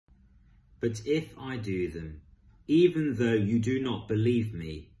But if I do them, even though you do not believe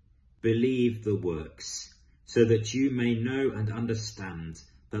me, believe the works, so that you may know and understand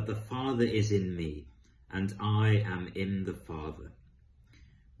that the Father is in me, and I am in the Father.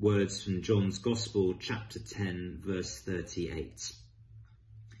 Words from John's Gospel, chapter 10, verse 38.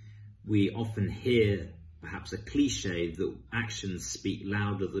 We often hear perhaps a cliche that actions speak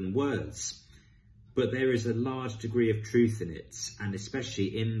louder than words, but there is a large degree of truth in it, and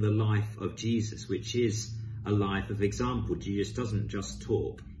especially in the life of Jesus, which is a life of example. Jesus doesn't just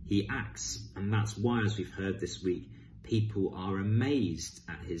talk, he acts, and that's why, as we've heard this week, people are amazed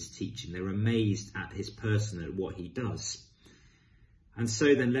at his teaching. They're amazed at his person, at what he does. And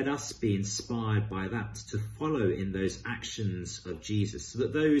so then let us be inspired by that to follow in those actions of Jesus, so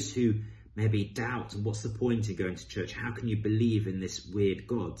that those who maybe doubt, what's the point in going to church? How can you believe in this weird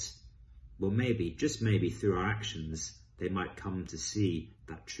God? Well, maybe, just maybe through our actions, they might come to see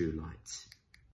that true light.